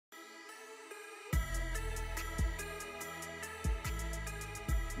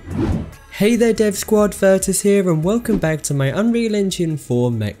Hey there Dev Squad, Virtus here and welcome back to my Unreal Engine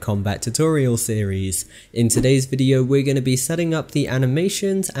 4 Mech Combat tutorial series. In today's video we're going to be setting up the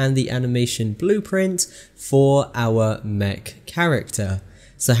animations and the animation blueprint for our Mech character.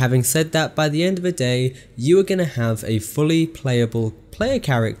 So having said that, by the end of the day you are going to have a fully playable player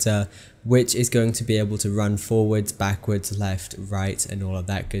character which is going to be able to run forwards, backwards, left, right and all of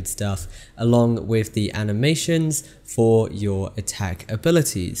that good stuff, along with the animations for your attack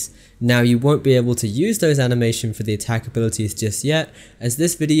abilities. Now you won't be able to use those animations for the attack abilities just yet, as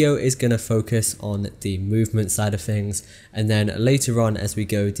this video is going to focus on the movement side of things, and then later on as we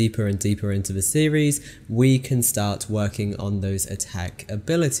go deeper and deeper into the series we can start working on those attack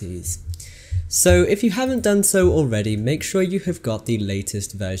abilities. So if you haven't done so already, make sure you have got the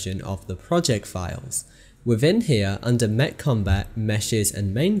latest version of the project files. Within here, under Mech Combat, Meshes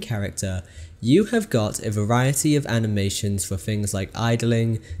and Main Character, you have got a variety of animations for things like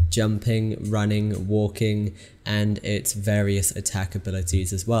idling, jumping, running, walking, and its various attack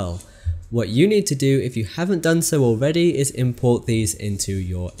abilities as well. What you need to do, if you haven't done so already, is import these into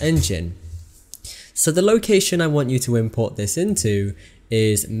your engine. So the location I want you to import this into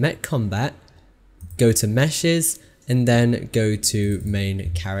is Mech Combat. Go to Meshes and then go to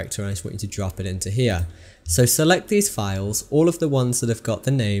Main Character, and I just want you to drop it into here. So select these files, all of the ones that have got the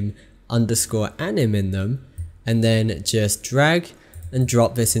name _anim in them, and then just drag and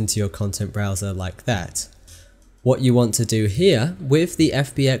drop this into your content browser like that. What you want to do here with the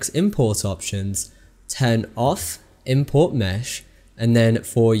FBX import options, turn off import mesh, and then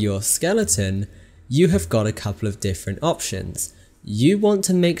for your skeleton you have got a couple of different options. You want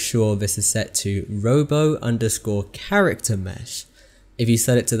to make sure this is set to robo_character mesh. If you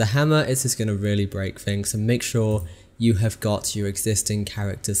set it to the hammer, it's just going to really break things, so make sure you have got your existing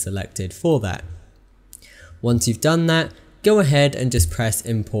character selected for that. Once you've done that, go ahead and just press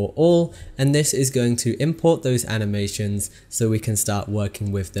import all, and this is going to import those animations so we can start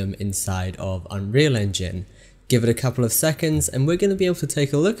working with them inside of Unreal Engine. Give it a couple of seconds and we're going to be able to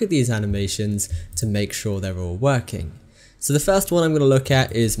take a look at these animations to make sure they're all working. So the first one I'm going to look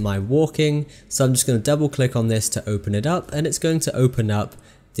at is my walking, so I'm just going to double click on this to open it up, and it's going to open up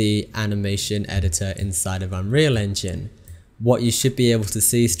the animation editor inside of Unreal Engine. What you should be able to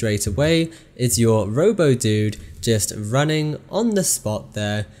see straight away is your robo dude just running on the spot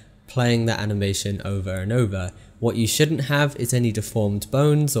there, playing that animation over and over. What you shouldn't have is any deformed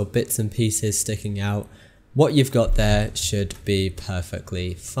bones or bits and pieces sticking out. What you've got there should be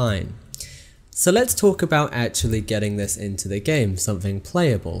perfectly fine. So let's talk about actually getting this into the game, something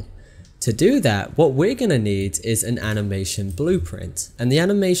playable. To do that, what we're going to need is an animation blueprint, and the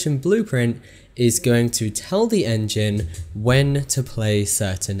animation blueprint is going to tell the engine when to play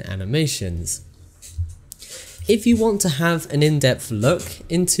certain animations. If you want to have an in-depth look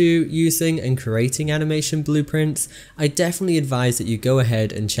into using and creating animation blueprints, I definitely advise that you go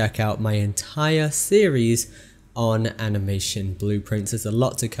ahead and check out my entire series on animation blueprints. There's a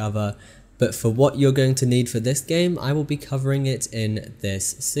lot to cover, but for what you're going to need for this game, I will be covering it in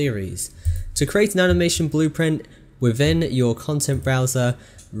this series. To create an animation blueprint, within your content browser,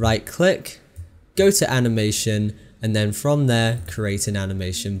 right click, go to animation, and then from there, create an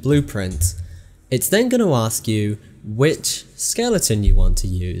animation blueprint. It's then going to ask you which skeleton you want to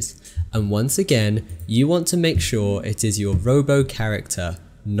use, and once again, you want to make sure it is your robo character,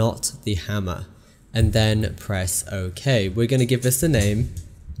 not the hammer, and then press OK. We're going to give this a name,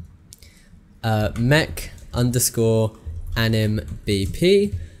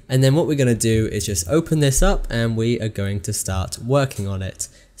 Mech_anim_BP, and then what we're going to do is just open this up and we are going to start working on it.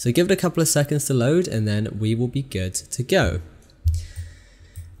 So give it a couple of seconds to load and then we will be good to go.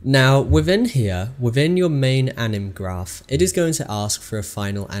 Now within here, within your main anim graph, it is going to ask for a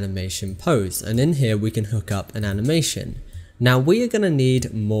final animation pose, and in here we can hook up an animation. Now we are going to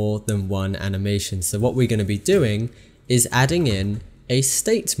need more than one animation, so what we're going to be doing is adding in a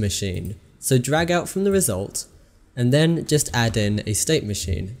state machine. So drag out from the result and then just add in a state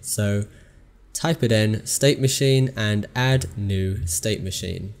machine. So type it in, state machine, and add new state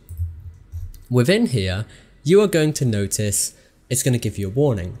machine. Within here, you are going to notice it's going to give you a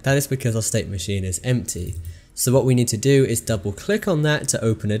warning. That is because our state machine is empty. So what we need to do is double click on that to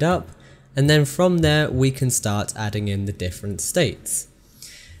open it up, and then from there we can start adding in the different states.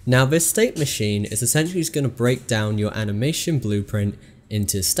 Now this state machine is essentially just going to break down your animation blueprint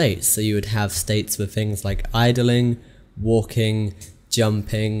into states. So you would have states with things like idling, walking,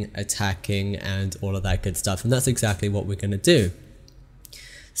 jumping, attacking, and all of that good stuff, and that's exactly what we're going to do.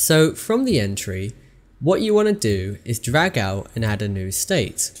 So from the entry, what you want to do is drag out and add a new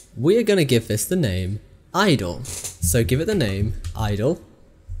state. We are going to give this the name idle. So give it the name idle,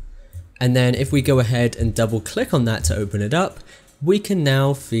 And then if we go ahead and double click on that to open it up, we can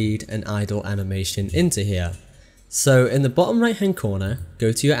now feed an idle animation into here. So in the bottom right hand corner,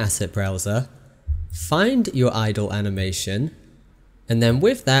 go to your asset browser, find your idle animation, and then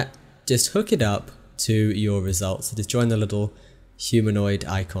with that, just hook it up to your results. So just join the little humanoid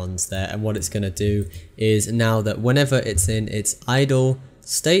icons there, and what it's going to do is now that whenever it's in its idle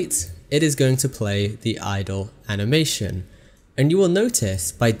state, it is going to play the idle animation. And you will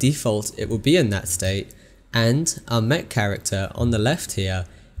notice by default it will be in that state, and our Mech character on the left here,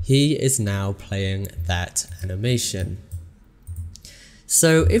 he is now playing that animation.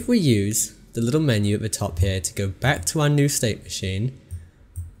 So if we use the little menu at the top here to go back to our new state machine,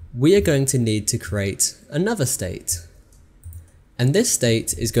 we are going to need to create another state. And this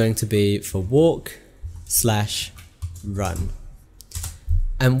state is going to be for walk/run.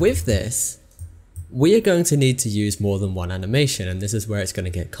 And with this, we are going to need to use more than one animation, and this is where it's going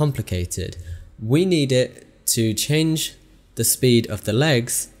to get complicated. We need it to change the speed of the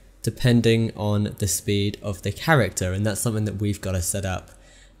legs depending on the speed of the character, and that's something that we've got to set up.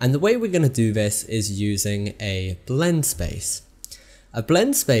 And the way we're going to do this is using a Blendspace. A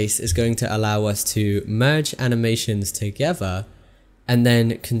Blendspace is going to allow us to merge animations together and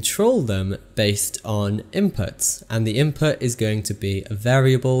then control them based on inputs, and the input is going to be a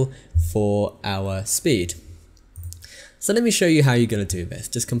variable for our speed. So let me show you how you're going to do this.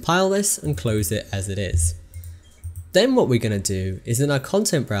 Just compile this and close it as it is. Then what we're going to do is in our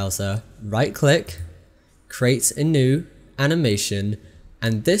content browser, right click, create a new animation,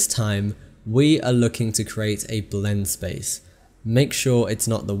 and this time we are looking to create a Blendspace. Make sure it's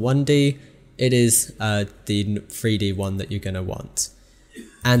not the 1D, it is the 3D one that you're going to want.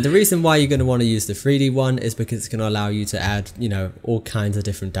 And the reason why you're going to want to use the 3D one is because it's going to allow you to add, all kinds of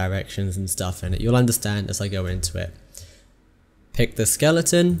different directions and stuff in it. You'll understand as I go into it. Pick the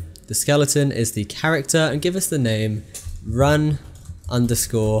skeleton. The skeleton is the character, and give us the name run_bs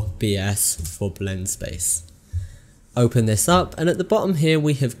for Blendspace. Open this up, and at the bottom here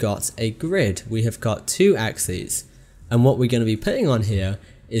we have got a grid. We have got 2 axes, and what we're going to be putting on here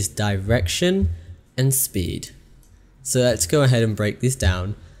is direction and speed. So let's go ahead and break these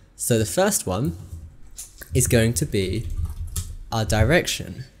down. So the first one is going to be our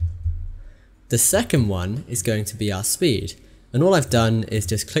direction. The second one is going to be our speed. And all I've done is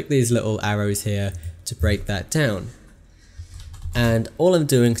just click these little arrows here to break that down. And all I'm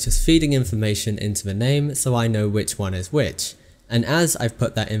doing is just feeding information into the name so I know which one is which. And as I've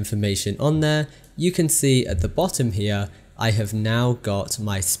put that information on there, you can see at the bottom here, I have now got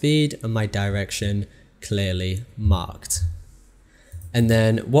my speed and my direction clearly marked. And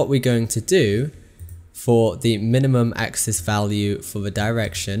then what we're going to do for the minimum axis value for the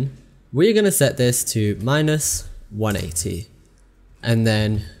direction, we're going to set this to -180. And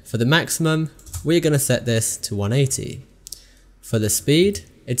then for the maximum, we're going to set this to 180. For the speed,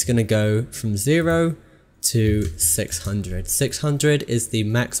 it's going to go from 0 to 600. 600 is the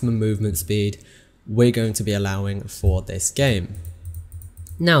maximum movement speed we're going to be allowing for this game.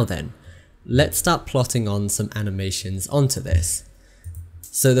 Now then, let's start plotting on some animations onto this.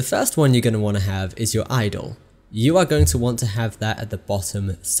 So the first one you're going to want to have is your idle. You are going to want to have that at the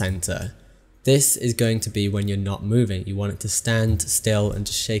bottom center. This is going to be when you're not moving. You want it to stand still and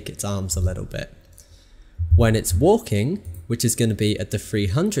just shake its arms a little bit. When it's walking, which is going to be at the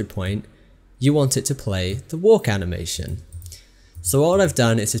 300 point, you want it to play the walk animation. So what I've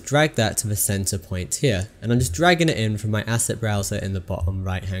done is just drag that to the center point here, and I'm just dragging it in from my asset browser in the bottom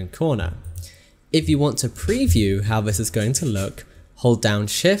right hand corner. If you want to preview how this is going to look, hold down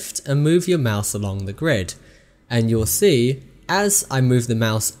Shift and move your mouse along the grid, and you'll see as I move the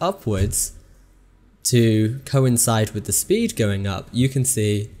mouse upwards to coincide with the speed going up, you can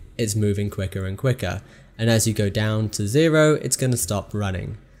see it's moving quicker and quicker, and as you go down to 0, it's going to stop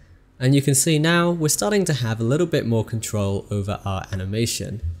running. And you can see now we're starting to have a little bit more control over our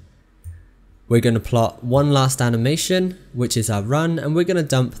animation. We're going to plot one last animation, which is our run, and we're going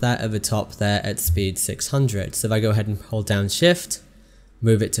to dump that at the top there at speed 600. So if I go ahead and hold down Shift,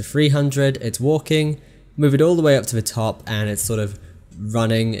 move it to 300, it's walking, move it all the way up to the top, and it's sort of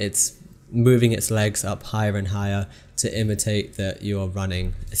running, it's moving its legs up higher and higher to imitate that you're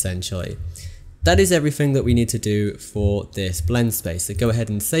running, essentially. That is everything that we need to do for this Blendspace. So go ahead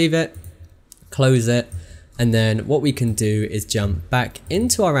and save it, close it, and then what we can do is jump back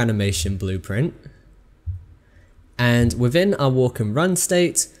into our animation blueprint, and within our walk and run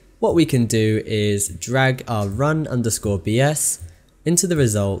state, what we can do is drag our run_bs into the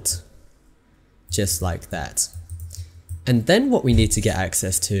result just like that. And then what we need to get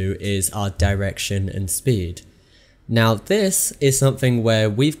access to is our direction and speed. Now this is something where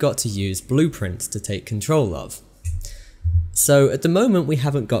we've got to use blueprints to take control of. So at the moment we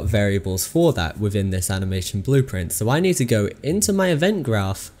haven't got variables for that within this animation blueprint, so I need to go into my event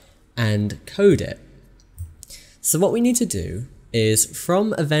graph and code it. So what we need to do is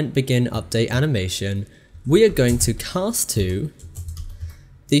from event begin update animation, we are going to cast to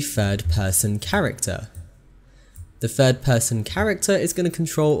the third person character. The third person character is going to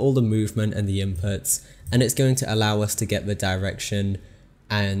control all the movement and the inputs, and it's going to allow us to get the direction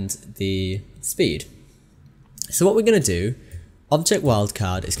and the speed. So what we're going to do, object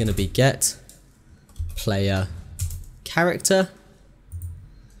wildcard is going to be get player character,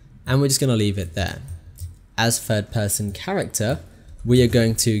 and we're just going to leave it there. As third person character, we are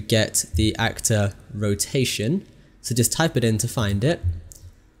going to get the actor rotation, so just type it in to find it,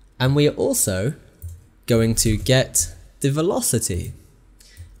 and we are also going to get the velocity,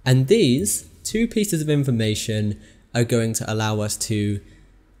 and these two pieces of information are going to allow us to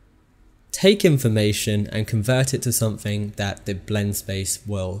take information and convert it to something that the Blendspace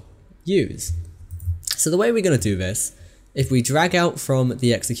will use. So the way we're going to do this, if we drag out from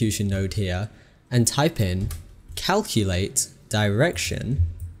the execution node here and type in calculate direction,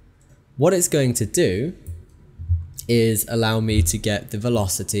 what it's going to do is allow me to get the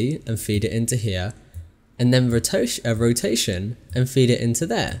velocity and feed it into here, and then rotation and feed it into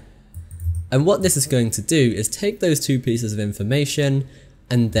there. And what this is going to do is take those two pieces of information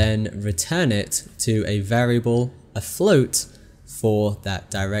and then return it to a variable, a float, for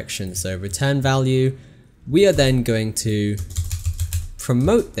that direction. So return value, we are then going to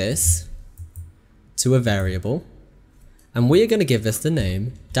promote this to a variable, and we are going to give this the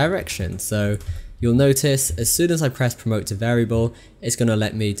name direction. So you'll notice as soon as I press promote to variable, it's going to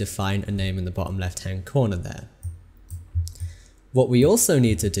let me define a name in the bottom left hand corner there. What we also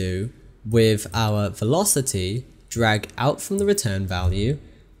need to do with our velocity, drag out from the return value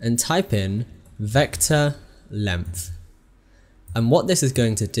and type in vector length. And what this is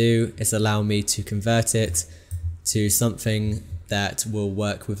going to do is allow me to convert it to something that will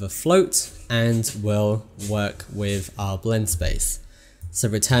work with a float and will work with our Blendspace. So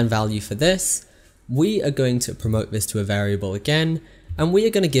return value for this, we are going to promote this to a variable again, and we are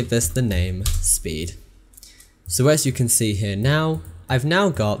going to give this the name speed. So as you can see here now, I've now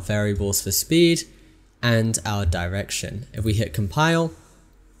got variables for speed and our direction. If we hit compile,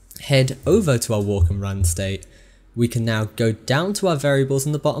 head over to our walk and run state, we can now go down to our variables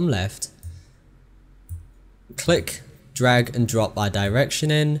in the bottom left, click, drag and drop our direction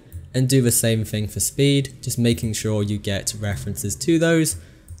in, and do the same thing for speed, just making sure you get references to those,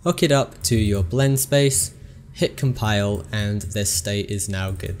 hook it up to your Blendspace, hit compile, and this state is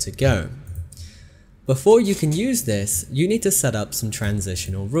now good to go. Before you can use this, you need to set up some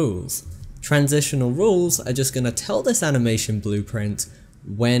transitional rules. Transitional rules are just going to tell this animation blueprint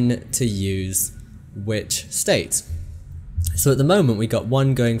when to use which state. So at the moment we got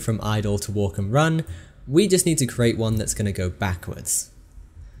one going from idle to walk and run, we just need to create one that's going to go backwards.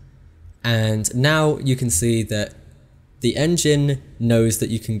 And now you can see that the engine knows that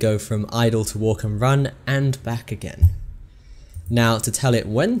you can go from idle to walk and run and back again. Now to tell it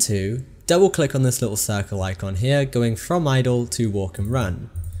when to, double click on this little circle icon here, going from idle to walk and run.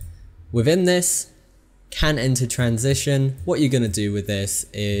 Within this, can enter transition. What you're going to do with this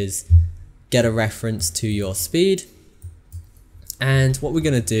is get a reference to your speed, and what we're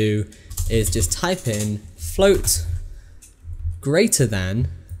going to do is just type in float greater than,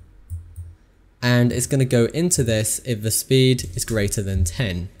 and it's going to go into this if the speed is greater than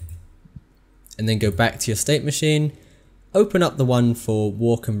 10, and then go back to your state machine, open up the one for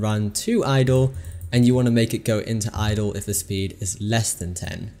walk and run to idle, and you want to make it go into idle if the speed is less than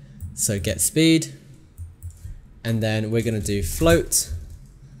 10. So get speed, and then we're going to do float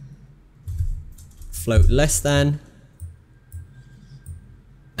less than,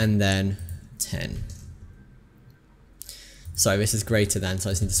 and then 10. Sorry, this is greater than, so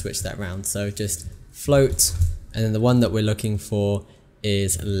I just need to switch that around. So just float, and then the one that we're looking for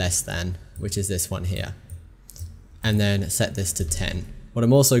is less than, which is this one here. And then set this to 10. What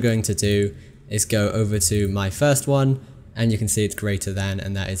I'm also going to do is go over to my first one, and you can see it's greater than,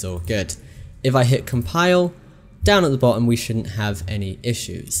 and that is all good. If I hit compile, down at the bottom we shouldn't have any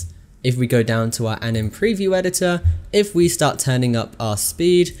issues. If we go down to our anim preview editor, if we start turning up our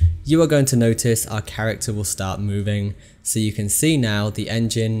speed, you are going to notice our character will start moving. So you can see now the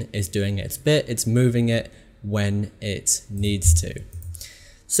engine is doing its bit, it's moving it when it needs to.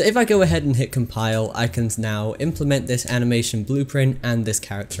 So if I go ahead and hit compile, I can now implement this animation blueprint and this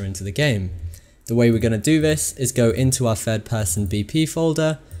character into the game. The way we're going to do this is go into our third person BP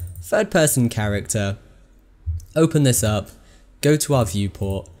folder, third person character, Open this up, go to our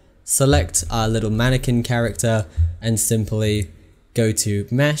viewport, select our little mannequin character and simply go to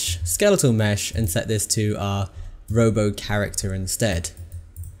mesh, skeletal mesh, and set this to our robo character instead.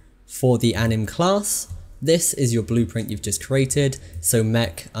 For the anim class, this is your blueprint you've just created, so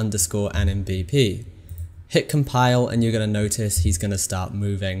mech_animbp. Hit compile and you're going to notice he's going to start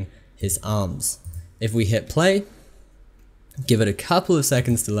moving his arms. If we hit play, give it a couple of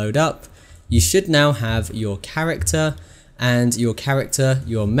seconds to load up, you should now have your character, and your character,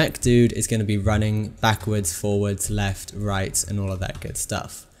 your mech dude, is going to be running backwards, forwards, left, right, and all of that good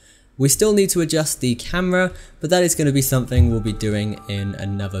stuff. We still need to adjust the camera, but that is going to be something we'll be doing in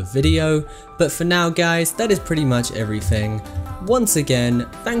another video. But for now guys, that is pretty much everything. Once again,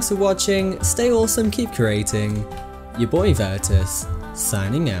 thanks for watching, stay awesome, keep creating. Your boy Vertus,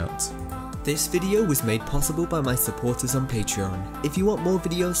 signing out. This video was made possible by my supporters on Patreon. If you want more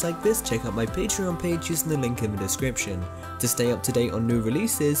videos like this, check out my Patreon page using the link in the description. To stay up to date on new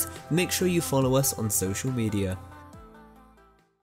releases, make sure you follow us on social media.